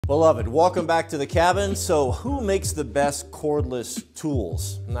Beloved, welcome back to the cabin. So who makes the best cordless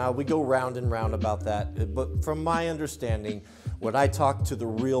tools? Now we go round and round about that, but from my understanding, when I talk to the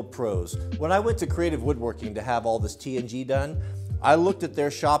real pros, when I went to Creative Woodworking to have all this T&G done, I looked at their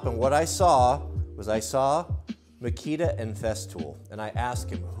shop and what I saw was Makita and Festool. And I asked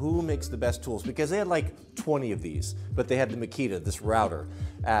him, who makes the best tools? Because they had like 20 of these, but they had the Makita, this router.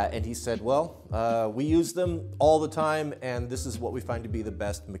 And he said, well, we use them all the time, and this is what we find to be the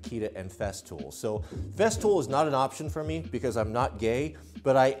best, Makita and Festool. So Festool is not an option for me because I'm not gay,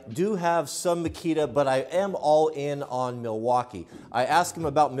 but I do have some Makita, but I am all in on Milwaukee. I asked him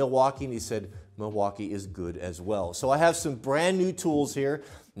about Milwaukee, and he said, Milwaukee is good as well. So I have some brand new tools here.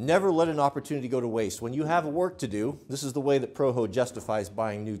 Never let an opportunity go to waste. When you have work to do, this is the way that Proho justifies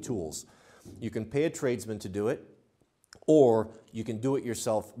buying new tools. You can pay a tradesman to do it, or you can do it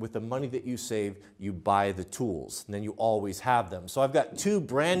yourself. With the money that you save, you buy the tools, and then you always have them. So I've got two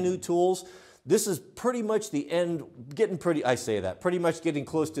brand new tools. This is pretty much the end, pretty much getting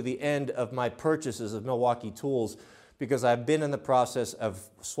close to the end of my purchases of Milwaukee tools, because I've been in the process of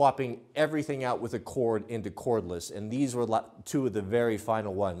swapping everything out with a cord into cordless, and these were two of the very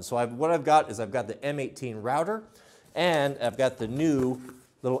final ones. So what I've got is I've got the M18 router, and I've got the new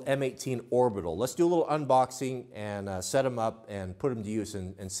little M18 orbital. Let's do a little unboxing and set them up and put them to use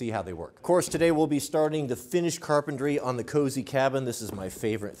and see how they work. Of course, today we'll be starting the finished carpentry on the cozy cabin. This is my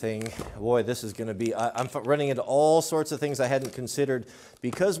favorite thing. Boy, this is gonna be, I'm running into all sorts of things I hadn't considered,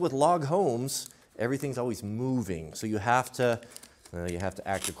 because with log homes, everything's always moving, so you have to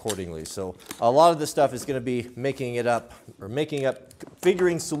act accordingly. So a lot of this stuff is going to be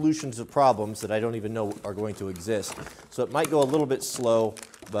figuring solutions to problems that I don't even know are going to exist. So it might go a little bit slow,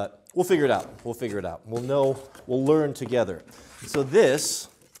 but we'll figure it out. We'll figure it out. We'll learn together. So this,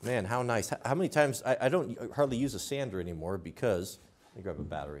 man, how nice. How many times, I don't hardly use a sander anymore because, let me grab a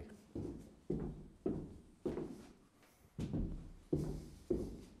battery.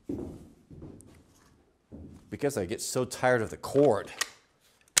 Because I get so tired of the cord.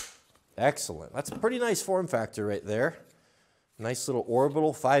 Excellent. That's a pretty nice form factor right there. Nice little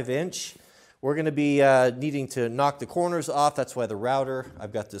orbital, 5-inch. We're going to be needing to knock the corners off. That's why the router,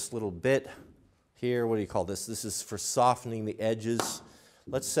 I've got this little bit here. What do you call this? This is for softening the edges.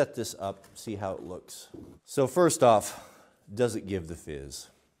 Let's set this up, see how it looks. So first off, does it give the fizz?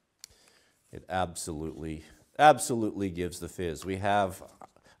 It absolutely gives the fizz.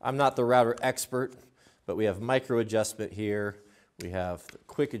 I'm not the router expert, but we have micro adjustment here, we have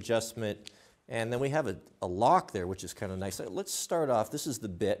quick adjustment, and then we have a lock there, which is kind of nice. Let's start off, this is the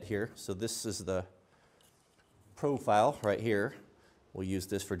bit here, so this is the profile right here. We'll use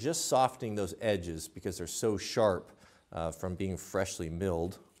this for just softening those edges because they're so sharp from being freshly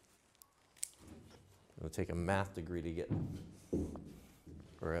milled. It'll take a math degree to get,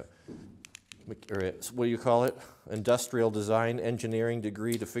 or what do you call it? Industrial design, engineering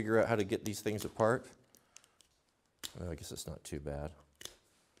degree to figure out how to get these things apart. I guess it's not too bad.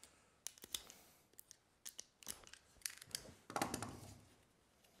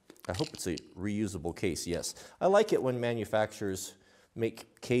 I hope it's a reusable case, yes. I like it when manufacturers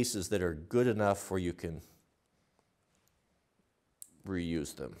make cases that are good enough where you can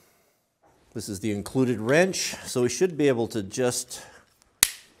reuse them. This is the included wrench, so we should be able to just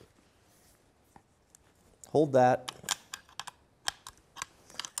hold that.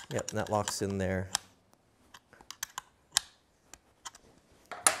 Yep, and that locks in there.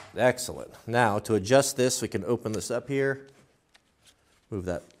 Excellent. Now, to adjust this, we can open this up here, move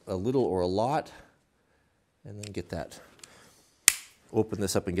that a little or a lot, and then get that, open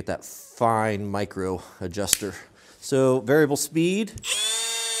this up and get that fine micro adjuster. So, variable speed.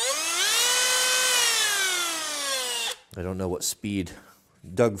 I don't know what speed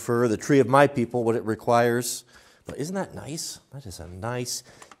Doug Fir, the tree of my people, what it requires, but isn't that nice? That is a nice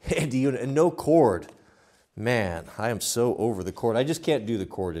handy unit, and no cord. Man, I am so over the cord. I just can't do the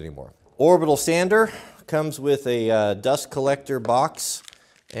cord anymore. Orbital sander comes with a dust collector box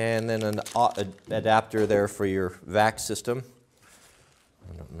and then an adapter there for your vac system.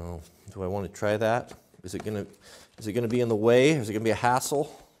 I don't know. Do I want to try that? Is it gonna be in the way? Is it gonna be a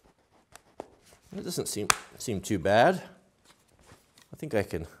hassle? It doesn't seem too bad. I think I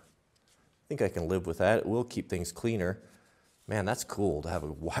can live with that. It will keep things cleaner. Man, that's cool to have a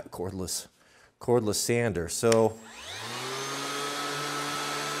cordless sander. So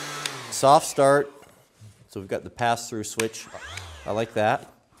soft start. So we've got the pass-through switch. I like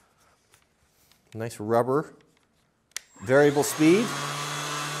that. Nice rubber. Variable speed.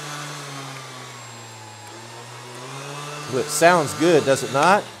 It sounds good, does it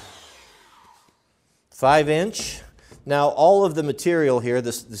not? 5-inch. Now all of the material here,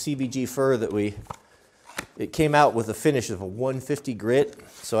 the CVG fur that it came out with a finish of a 150 grit.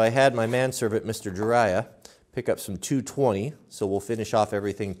 So I had my manservant, Mr. Jiraiya, pick up some 220. So we'll finish off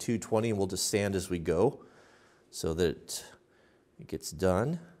everything 220 and we'll just sand as we go so that it gets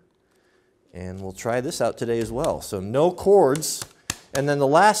done. And we'll try this out today as well. So no cords. And then the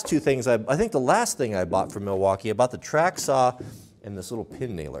last two things, I think the last thing I bought from Milwaukee, I bought the track saw and this little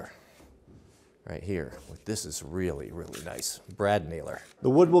pin nailer right here. This is really, really nice. Brad nailer.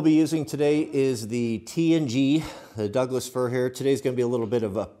 The wood we'll be using today is the T&G, the Douglas fir here. Today's going to be a little bit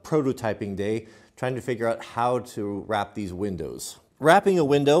of a prototyping day, trying to figure out how to wrap these windows. Wrapping a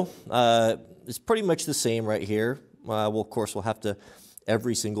window is pretty much the same right here. Of course, we'll have to,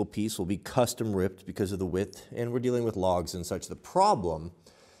 every single piece will be custom ripped because of the width, and we're dealing with logs and such. The problem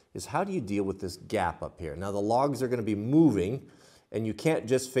is, how do you deal with this gap up here? Now the logs are going to be moving, and you can't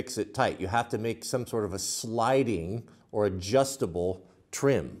just fix it tight. You have to make some sort of a sliding or adjustable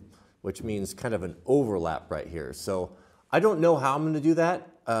trim, which means kind of an overlap right here. So I don't know how I'm going to do that,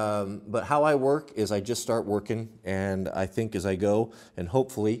 but how I work is I just start working, and I think as I go, and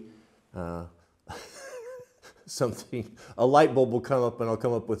hopefully a light bulb will come up and I'll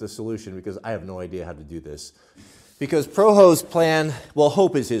come up with a solution, because I have no idea how to do this. Because Proho's plan, well,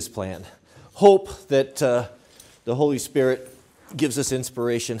 hope is his plan. Hope that the Holy Spirit gives us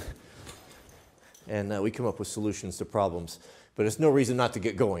inspiration and we come up with solutions to problems. But it's no reason not to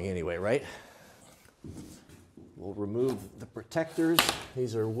get going anyway, right? We'll remove the protectors.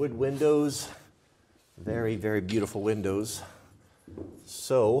 These are wood windows. Very, very beautiful windows.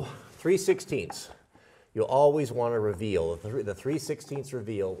 So 3/16. You'll always want to reveal. The 3/16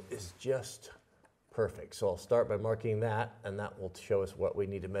 reveal is just perfect. So I'll start by marking that, and that will show us what we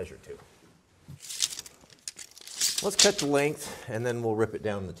need to measure to. Let's cut the length, and then we'll rip it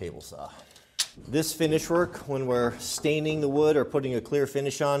down in the table saw. This finish work, when we're staining the wood or putting a clear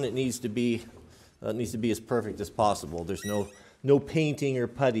finish on, it needs to be as perfect as possible. There's no painting or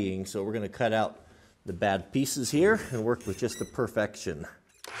puttying, so we're going to cut out the bad pieces here and work with just the perfection.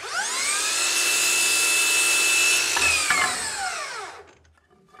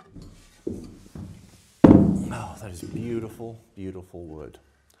 Oh, that is beautiful, beautiful wood.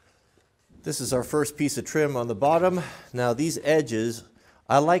 This is our first piece of trim on the bottom. Now these edges,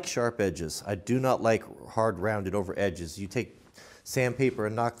 I like sharp edges. I do not like hard rounded over edges. You take sandpaper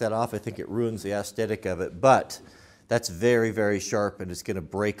and knock that off, I think it ruins the aesthetic of it, but that's very, very sharp and it's going to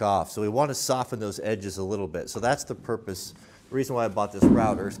break off. So we want to soften those edges a little bit. So that's the purpose. The reason why I bought this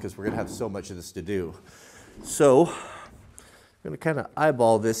router is because we're going to have so much of this to do. So I'm going to kind of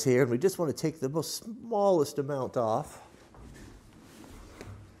eyeball this here, and we just want to take the most smallest amount off.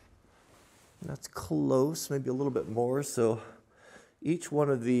 That's close, maybe a little bit more. So each one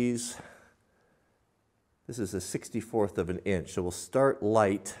of these, this is a 64th of an inch. So we'll start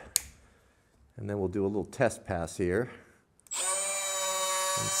light, and then we'll do a little test pass here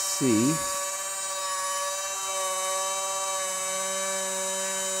and see.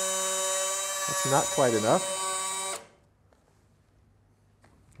 That's not quite enough.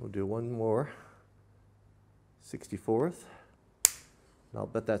 We'll do one more, 64th. I'll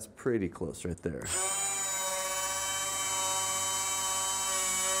bet that's pretty close right there.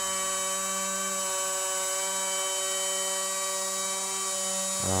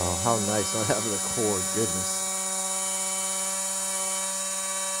 Oh, how nice not having a cord, goodness.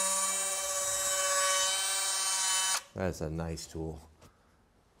 That's a nice tool.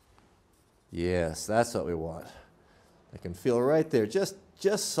 Yes, that's what we want. I can feel right there, just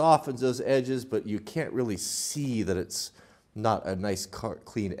softens those edges, but you can't really see that it's not a nice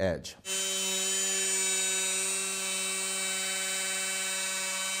clean edge.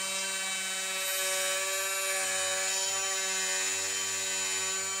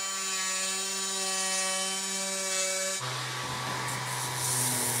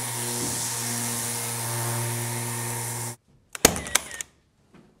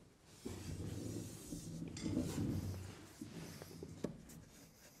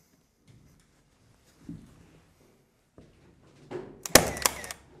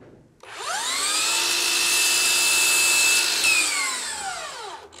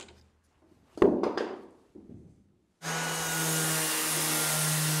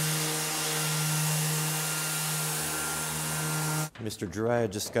 Mr. Jiraiya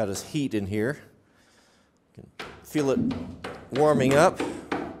just got his heat in here. You can feel it warming up.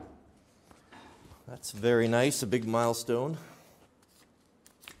 That's very nice, a big milestone.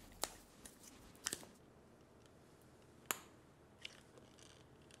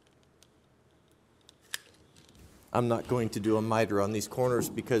 I'm not going to do a miter on these corners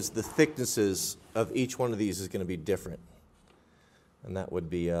because the thicknesses of each one of these is going to be different. And that would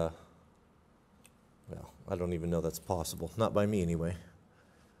be, well, I don't even know that's possible. Not by me anyway.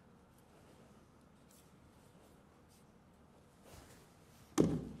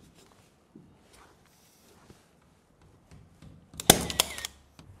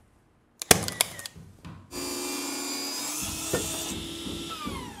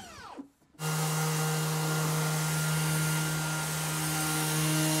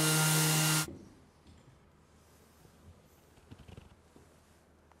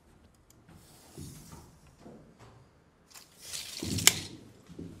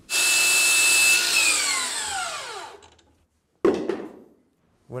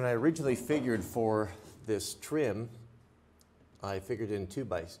 When I originally figured for this trim, I figured in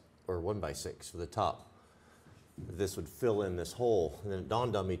 1x6 for the top. This would fill in this hole. And then it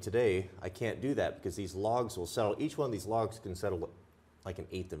dawned on me today, I can't do that because these logs will settle. Each one of these logs can settle like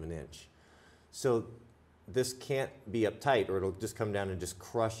 1/8 of an inch. So this can't be uptight or it'll just come down and just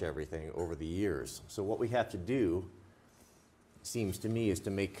crush everything over the years. So what we have to do, seems to me, is to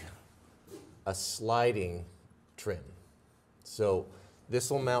make a sliding trim. So this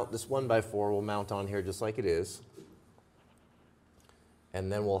will mount, this 1x4 will mount on here just like it is.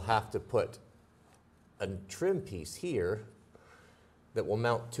 And then we'll have to put a trim piece here that will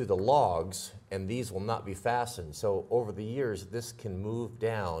mount to the logs, and these will not be fastened. So over the years, this can move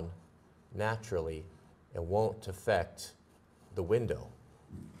down naturally and won't affect the window.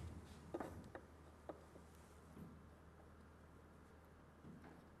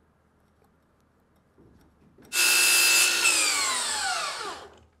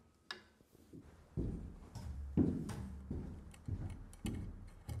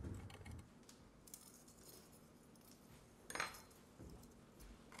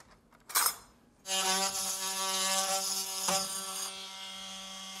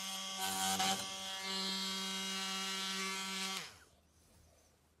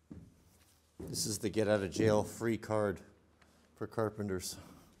 This is the get out of jail free card for carpenters.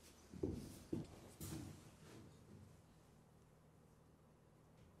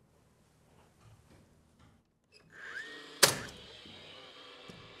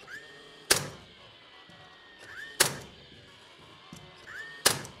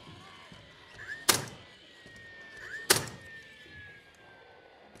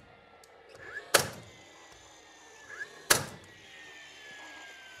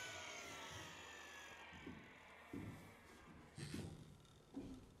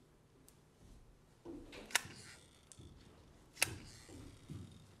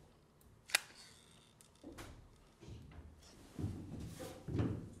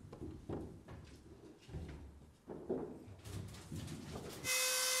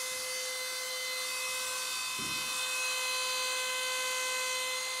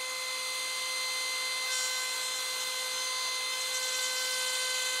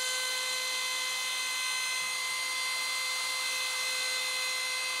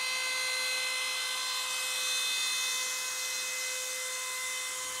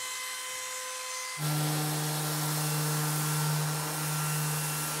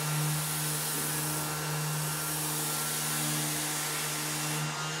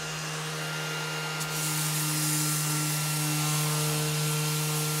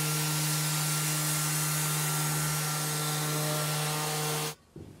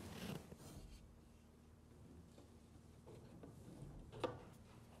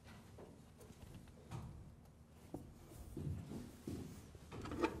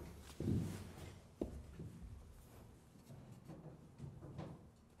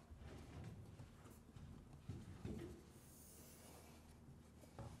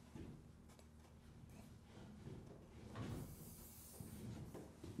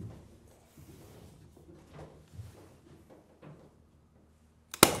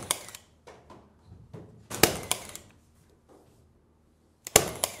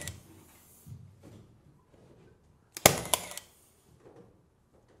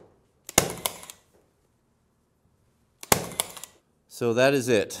 So that is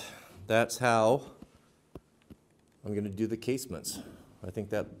it. That's how I'm going to do the casements. I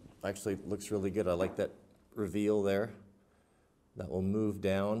think that actually looks really good. I like that reveal there. That will move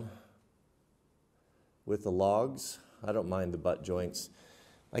down with the logs. I don't mind the butt joints.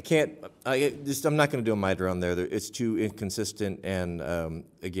 I'm not going to do a miter on there. It's too inconsistent, and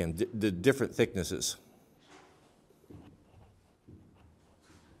again, the different thicknesses.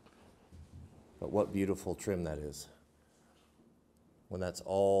 But what beautiful trim that is. When that's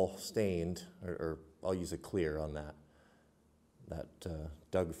all stained, or I'll use a clear on that. That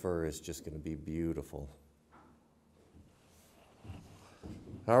Doug fir is just going to be beautiful.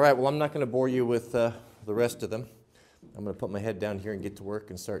 All right, well, I'm not going to bore you with the rest of them. I'm going to put my head down here and get to work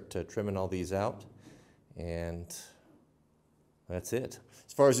and start trimming all these out. And that's it.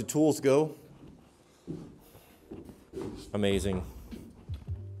 As far as the tools go, amazing.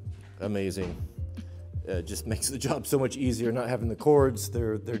 Amazing. It just makes the job so much easier not having the cords.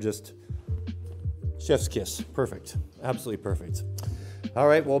 They're just chef's kiss. Perfect. Absolutely perfect. All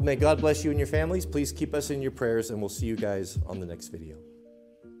right, well, may God bless you and your families. Please keep us in your prayers, and we'll see you guys on the next video.